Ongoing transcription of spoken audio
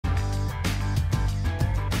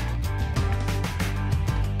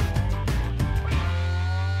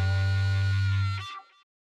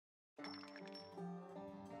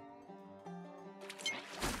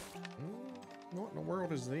What in the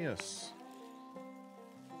world is this?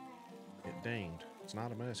 It dinged. It's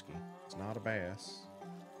not a muskie. It's not a bass.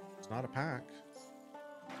 It's not a pike.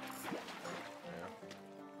 Yeah.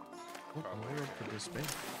 What in the Probably. world could this be?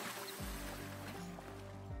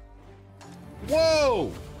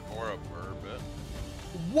 Whoa! Or a burbot.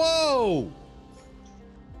 Whoa!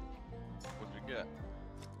 What did we get?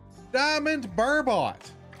 Diamond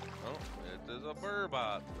Burbot. Oh, it is a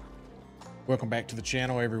burbot. Welcome back to the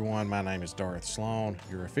channel, everyone. My name is Darth Slone,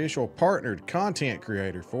 your official partnered content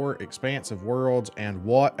creator for Expansive Worlds, and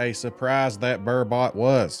what a surprise that burbot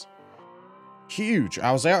was. Huge.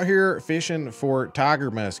 I was out here fishing for tiger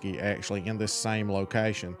muskie, actually, in this same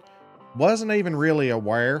location. Wasn't even really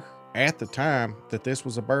aware at the time that this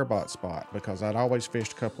was a burbot spot, because I'd always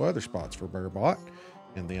fished a couple other spots for burbot.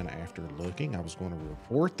 And then after looking, I was going to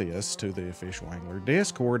report this to the official angler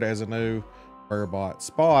Discord as a new burbot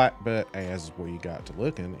spot, but as we got to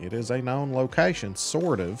looking, it is a known location,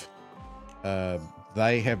 sort of.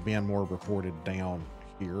 They have been more reported down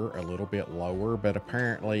here, a little bit lower, but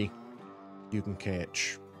apparently you can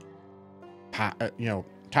catch,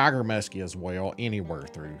 tiger muskie as well anywhere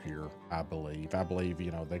through here. I believe,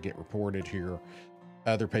 they get reported here.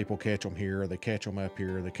 Other people catch them here. They catch them up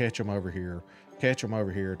here. They catch them over here. Catch them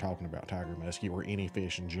over here. Talking about tiger muskie or any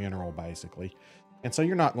fish in general, basically. And so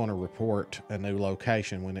you're not going to report a new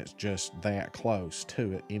location when it's just that close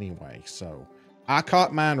to it anyway. So I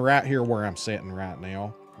caught mine right here where I'm sitting right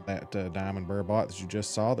now. That diamond burbot that you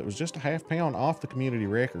just saw, that was just a half pound off the community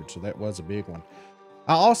record. So that was a big one.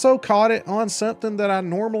 I also caught it on something that I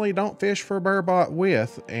normally don't fish for burbot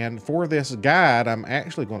with. And for this guide, I'm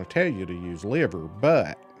actually going to tell you to use liver,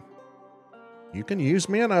 but you can use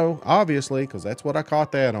minnow, obviously, because that's what I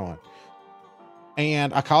caught that on.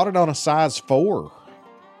 And I caught it on a size 4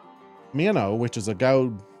 minnow, which is a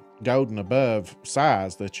gold and above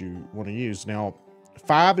size that you want to use. Now,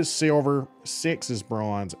 5 is silver, 6 is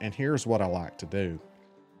bronze, and here's what I like to do.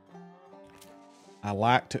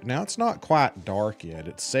 Now it's not quite dark yet.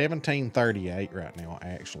 It's 17:38 right now,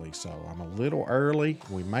 actually, so I'm a little early.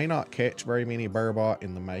 We may not catch very many burbot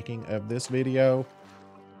in the making of this video,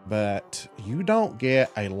 but you don't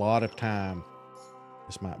get a lot of time.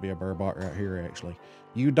 This might be a burbot right here, actually.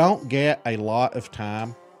 You don't get a lot of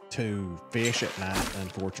time to fish at night.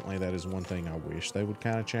 Unfortunately, that is one thing I wish they would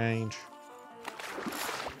kind of change.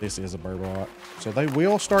 This is a burbot. So they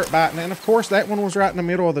will start biting. And of course, that one was right in the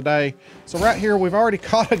middle of the day. So right here, we've already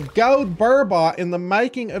caught a gold burbot in the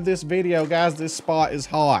making of this video. Guys, this spot is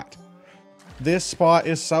hot. This spot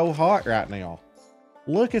is so hot right now.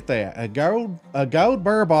 Look at that. A gold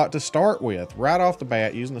burbot to start with, right off the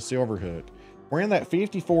bat, using the silver hook. We're in that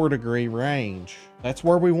 54-degree range. That's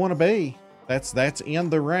where we want to be. That's in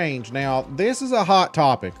the range. Now, this is a hot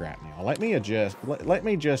topic right now. Let me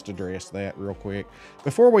just address that real quick.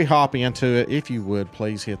 Before we hop into it, if you would,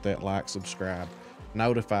 please hit that like, subscribe,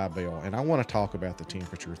 notify bell. And I want to talk about the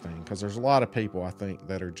temperature thing, because there's a lot of people, I think,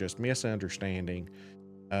 that are just misunderstanding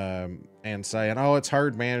and saying, oh, it's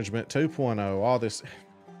herd management 2.0, all this.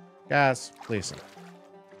 Guys, listen.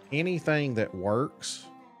 Anything that works,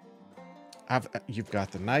 you've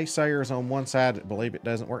got the naysayers on one side that believe it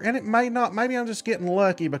doesn't work, and it may not. Maybe I'm just getting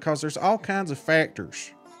lucky, because there's all kinds of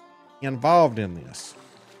factors involved in this.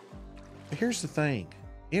 But here's the thing.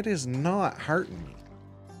 It is not hurting me.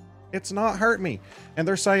 It's not hurting me. And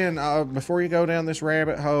they're saying, before you go down this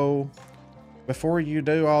rabbit hole, before you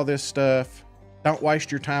do all this stuff, don't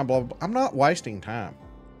waste your time, blah, blah, blah. I'm not wasting time.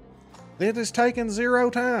 It has taken 0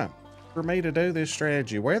 time for me to do this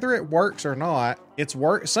strategy. Whether it works or not,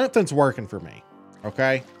 something's working for me.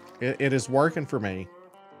 Okay, it is working for me.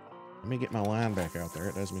 Let me get my line back out there.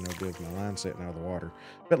 It does me no good with my line sitting out of the water.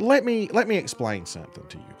 But let me explain something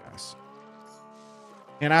to you guys.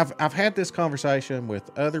 And I've had this conversation with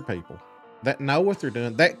other people that know what they're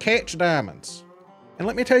doing, that catch diamonds. And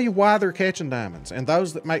let me tell you why they're catching diamonds. And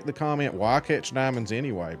those that make the comment, well, I catch diamonds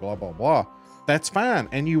anyway, blah, blah, blah. That's fine.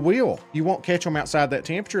 And you will. You won't catch them outside that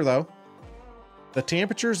temperature, though. The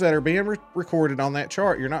temperatures that are being recorded on that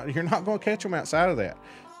chart, you're not going to catch them outside of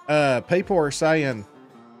that. People are saying,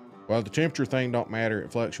 well, the temperature thing don't matter.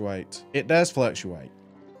 It fluctuates. It does fluctuate.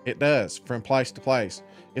 It does, from place to place.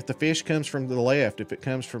 If the fish comes from the left, if it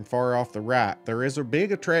comes from far off the right, there is a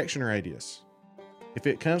big attraction radius. If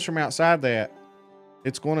it comes from outside that,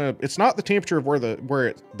 it's not the temperature of where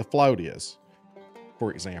the float is,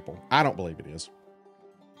 for example. I don't believe it is.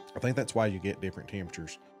 I think that's why you get different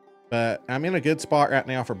temperatures. But I'm in a good spot right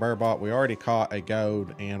now for burbot. We already caught a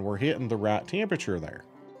gold, and we're hitting the right temperature there.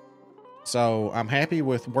 So I'm happy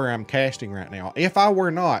with where I'm casting right now. If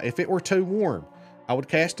it were too warm, I would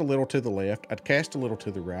cast a little to the left. I'd cast a little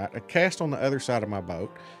to the right. I'd cast on the other side of my boat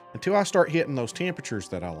until I start hitting those temperatures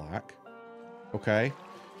that I like. Okay.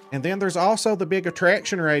 And then there's also the big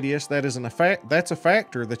attraction radius that is that's a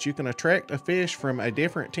factor that you can attract a fish from a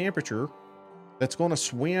different temperature that's going to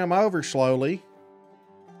swim over slowly.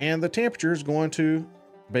 And the temperature is going to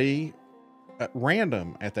be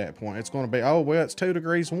random at that point. It's going to be, oh, well, it's 2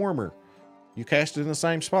 degrees warmer. You cast it in the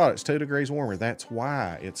same spot. It's 2 degrees warmer. That's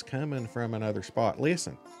why it's coming from another spot.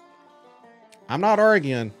 Listen, I'm not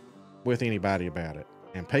arguing with anybody about it.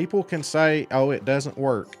 And people can say, oh, it doesn't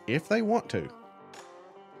work if they want to.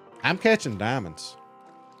 I'm catching diamonds.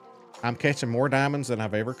 I'm catching more diamonds than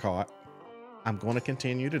I've ever caught. I'm going to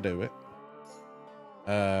continue to do it.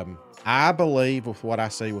 I believe with what I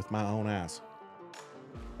see with my own eyes.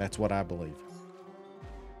 That's what I believe.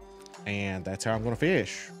 And that's how I'm going to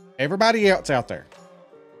fish. Everybody else out there,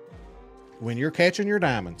 when you're catching your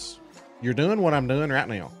diamonds, you're doing what I'm doing right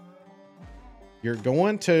now. You're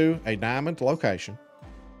going to a diamond location,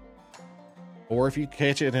 or if you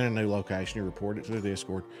catch it in a new location, you report it to the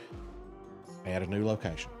Discord, add a new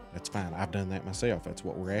location. That's fine. I've done that myself. That's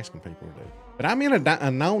what we're asking people to do. But I'm in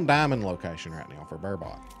a known diamond location right now for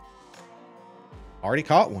Burbot. Already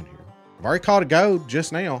caught one here. I've already caught a gold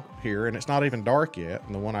just now here, and it's not even dark yet.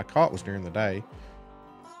 And the one I caught was during the day.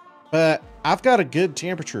 But I've got a good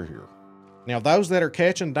temperature here. Now, those that are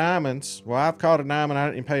catching diamonds, well, I've caught a diamond. I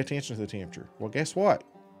didn't even pay attention to the temperature. Well, guess what?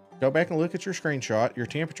 Go back and look at your screenshot. Your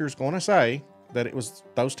temperature is going to say that it was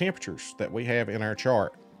those temperatures that we have in our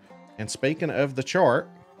chart. And speaking of the chart,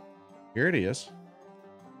 here it is.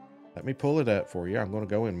 Let me pull it up for you. I'm going to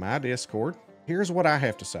go in my Discord. Here's what I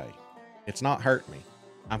have to say. It's not hurt me.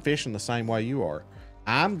 I'm fishing the same way you are.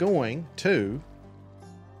 I'm going to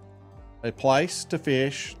a place to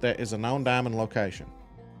fish that is a known diamond location.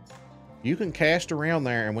 You can cast around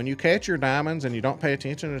there, and when you catch your diamonds and you don't pay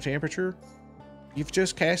attention to temperature, you've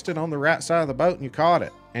just cast it on the right side of the boat and you caught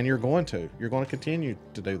it. And you're going to continue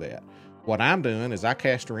to do that. What I'm doing is I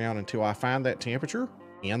cast around until I find that temperature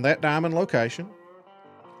in that diamond location,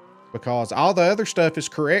 because all the other stuff is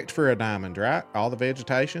correct for a diamond, right? All the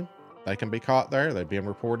vegetation, they can be caught there. They've been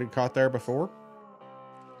reported caught there before.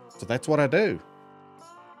 So that's what I do.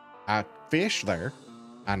 I fish there.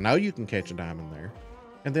 I know you can catch a diamond there.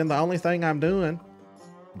 And then the only thing I'm doing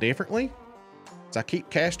differently is I keep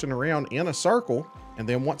casting around in a circle. And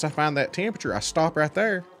then once I find that temperature, I stop right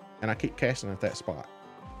there and I keep casting at that spot.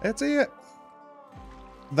 That's it.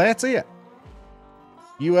 That's it.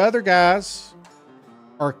 You other guys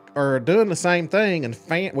are doing the same thing, and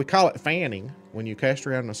we call it fanning when you cast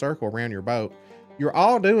around in a circle around your boat. You're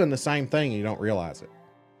all doing the same thing and you don't realize it.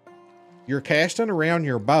 You're casting around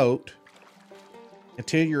your boat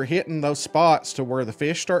until you're hitting those spots to where the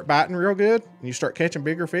fish start biting real good and you start catching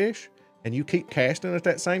bigger fish, and you keep casting at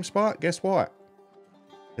that same spot. Guess what?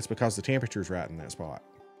 It's because the temperature's right in that spot.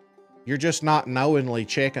 You're just not knowingly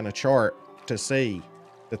checking a chart to see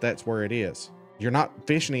that that's where it is. You're not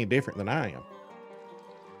fishing any different than I am.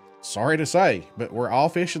 Sorry to say, but we're all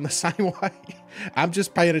fishing the same way. I'm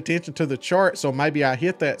just paying attention to the chart, so maybe I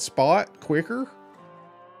hit that spot quicker.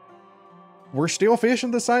 We're still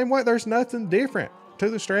fishing the same way. There's nothing different to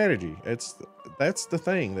the strategy. That's the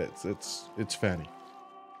thing. It's funny.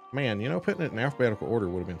 Man, you know, putting it in alphabetical order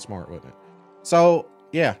would have been smart, wouldn't it? So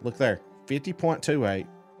yeah, look there, 50.28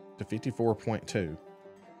 to 54.2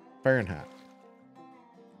 Fahrenheit.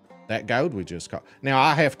 That gold we just caught. Now,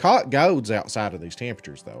 I have caught golds outside of these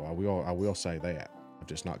temperatures, though. I will say that. I've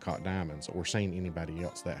just not caught diamonds or seen anybody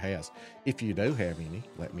else that has. If you do have any,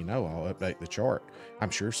 let me know. I'll update the chart. I'm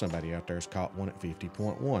sure somebody out there has caught one at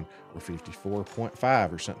 50.1 or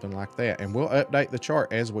 54.5 or something like that. And we'll update the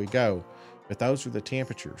chart as we go. But those are the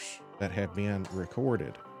temperatures that have been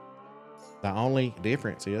recorded. The only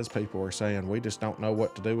difference is people are saying we just don't know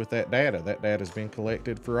what to do with that data. That data has been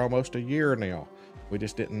collected for almost a year now. We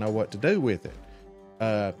just didn't know what to do with it.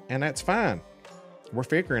 And that's fine. We're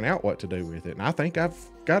figuring out what to do with it. And I think I've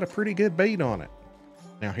got a pretty good beat on it.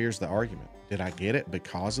 Now, here's the argument. Did I get it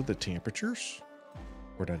because of the temperatures?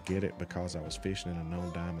 Or did I get it because I was fishing in a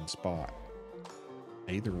known diamond spot?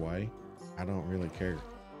 Either way, I don't really care.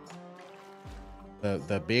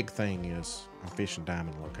 The big thing is I'm fishing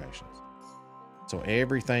diamond locations. So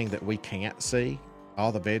everything that we can't see,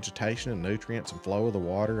 all the vegetation and nutrients and flow of the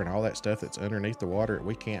water and all that stuff that's underneath the water,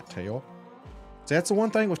 we can't tell. So that's the one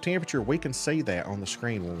thing with temperature. We can see that on the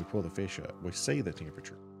screen when we pull the fish up. We see the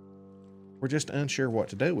temperature. We're just unsure what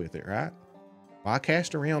to do with it, right? Well, I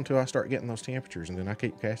cast around until I start getting those temperatures, and then I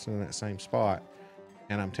keep casting in that same spot.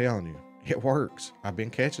 And I'm telling you, it works. I've been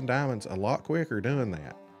catching diamonds a lot quicker doing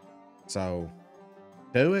that. So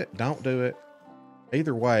do it, don't do it.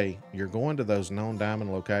 Either way, you're going to those known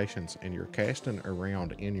diamond locations and you're casting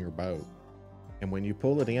around in your boat. And when you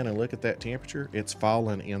pull it in and look at that temperature, it's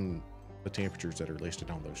falling in the temperatures that are listed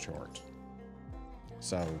on those charts.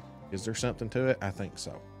 So, is there something to it? I think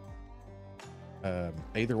so.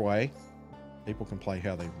 Either way, people can play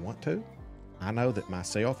how they want to. I know that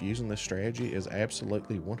myself using this strategy is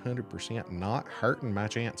absolutely 100% not hurting my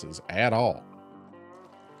chances at all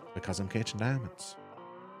because I'm catching diamonds.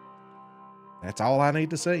 That's all I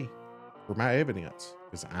need to see for my evidence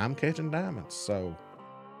is I'm catching diamonds. So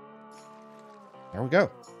there we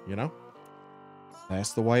go. You know,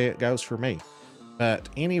 that's the way it goes for me. But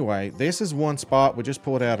anyway, this is one spot. We just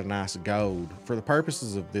pulled out a nice gold. For the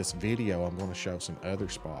purposes of this video, I'm going to show some other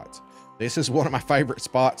spots. This is one of my favorite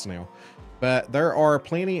spots now. But there are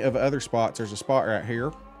plenty of other spots. There's a spot right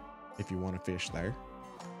here, if you want to fish there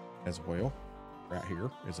as well. Right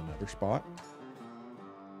here is another spot.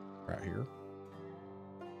 Right here.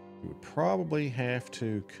 You would probably have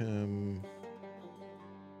to come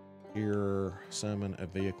here, summon a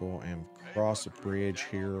vehicle, and cross a bridge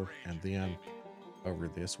here, and then over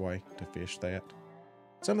this way to fish that.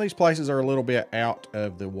 Some of these places are a little bit out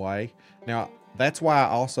of the way. Now, that's why I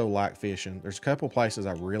also like fishing. There's a couple places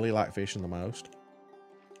I really like fishing the most.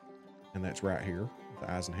 And that's right here,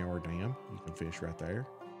 the Eisenhower Dam. You can fish right there.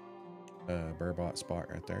 Burbot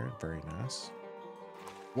spot right there. Very nice.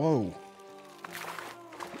 Whoa.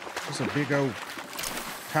 There's a big old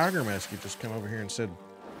tiger muskie just come over here and said,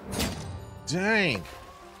 dang.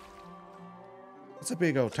 That's a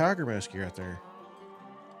big old tiger muskie right there.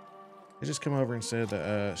 He just come over and said,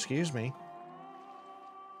 excuse me.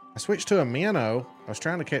 I switched to a minnow. I was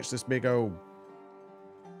trying to catch this big old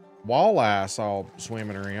walleye I saw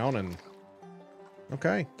swimming around, and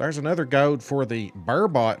okay, there's another gold for the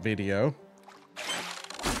Burbot video.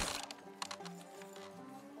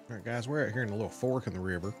 All right, guys, we're out here in a little fork in the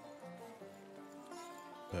river.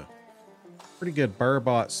 Pretty good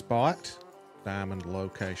Burbot spot. Diamond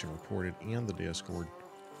location reported in the Discord.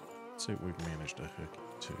 Let's see what we've managed to hook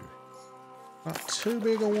it to. Not too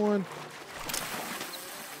big a one.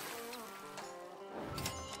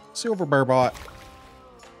 Silver Burbot.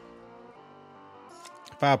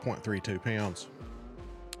 5.32 pounds.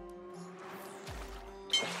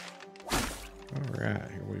 All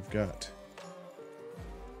right, here we've got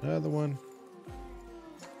another one.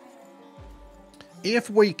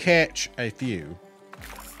 If we catch a few,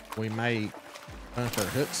 we may bump our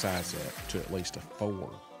hook size up to at least a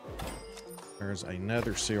 4. There's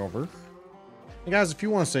another silver. And guys, if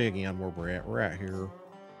you want to see again where we're out here,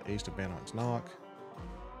 east of Bannock's Knock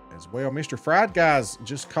as well. Mr. Fried Guys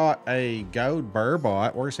just caught a gold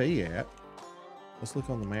Burbot. Where's he at? Let's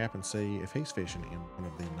look on the map and see if he's fishing in one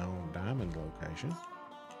of the known diamond locations.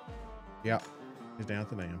 Yep, he's down at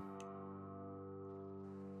the dam.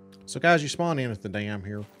 So guys, you spawn in at the dam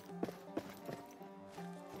here.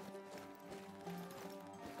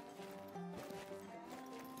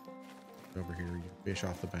 Over here, you fish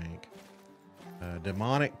off the bank.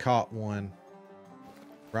 Demonic caught one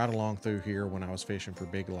right along through here when I was fishing for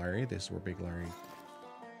Big Larry. This is where Big Larry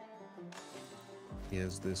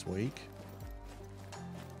is this week.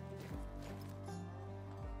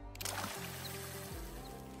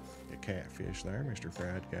 A catfish there, Mr.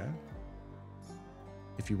 Fried Guy.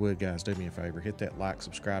 If you would, guys, do me a favor, hit that like,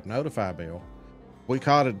 subscribe, notify bell. We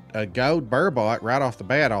caught a gold Burbot right off the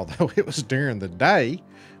bat, although it was during the day.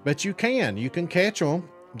 But you can catch them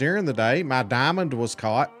during the day. My diamond was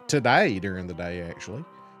caught today during the day, actually.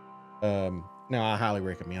 Now, I highly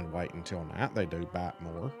recommend waiting until night. They do bite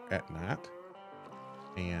more at night.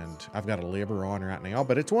 And I've got a liver on right now,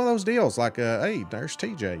 but it's one of those deals like, hey, there's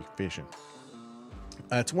TJ fishing.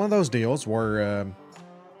 It's one of those deals where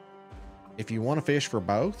if you want to fish for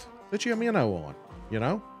both, put you a minnow on, you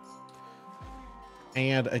know?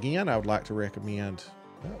 And again, I would like to recommend,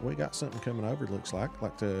 we got something coming over, it looks like. I'd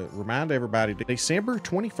like to remind everybody, December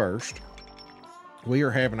 21st, we are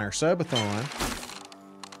having our subathon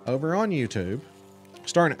over on YouTube,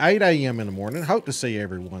 starting at 8 a.m. in the morning. Hope to see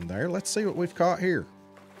everyone there. Let's see what we've caught here.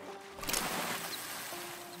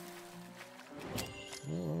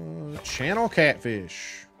 Channel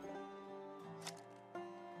catfish.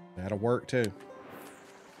 That'll work too.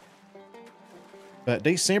 But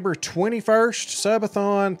December 21st,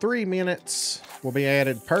 subathon, 3 minutes will be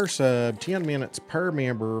added per sub, 10 minutes per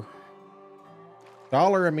member,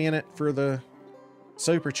 $1 a minute for the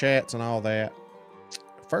super chats and all that.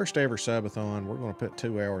 First ever subathon, we're going to put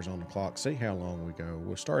 2 hours on the clock, see how long we go.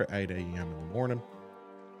 We'll start at 8 a.m. in the morning.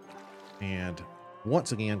 And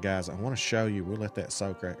once again, guys, I want to show you, we'll let that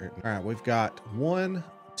soak right here. All right, we've got 1,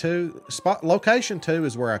 location 2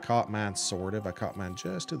 is where I caught mine, sort of. I caught mine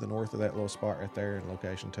just to the north of that little spot right there in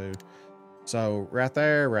location 2. So right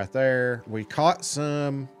there. We caught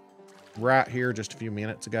some right here just a few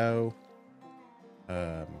minutes ago.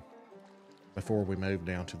 Before we moved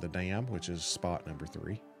down to the dam, which is spot number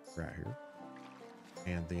 3 right here.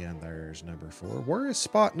 And then there's number 4. Where is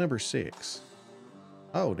spot number 6?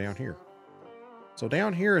 Oh, down here. So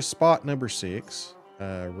down here is spot number 6,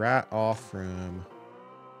 right off from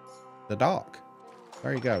the dock.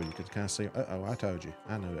 There you go. You can kind of see. Uh-oh, I told you.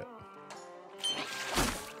 I knew it.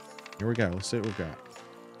 Here we go. Let's see what we've got.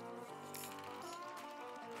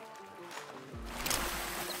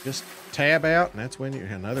 Just tab out, and that's when you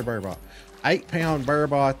another burbot. 8-pound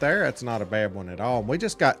burbot there. That's not a bad one at all. We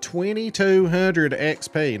just got 2,200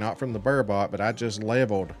 XP, not from the burbot, but I just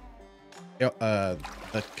leveled the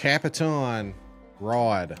Capitan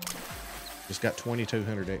rod. Just got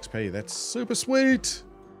 2,200 XP. That's super sweet.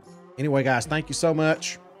 Anyway, guys, thank you so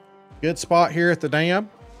much. Good spot here at the dam.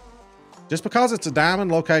 Just because it's a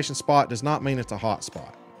diamond location spot does not mean it's a hot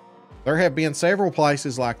spot. There have been several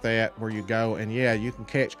places like that where you go and yeah, you can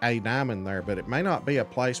catch a diamond there, but it may not be a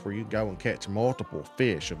place where you go and catch multiple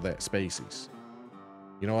fish of that species.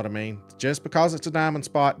 You know what I mean? Just because it's a diamond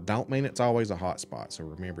spot, don't mean it's always a hot spot. So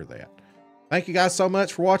remember that. Thank you guys so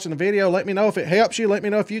much for watching the video. Let me know if it helps you. Let me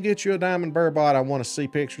know if you get you a diamond burbot. I want to see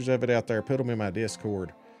pictures of it out there. Put them in my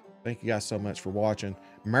Discord. Thank you guys so much for watching.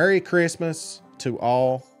 Merry Christmas to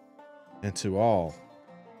all, and to all,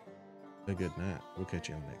 a good night. We'll catch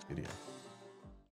you on the next video.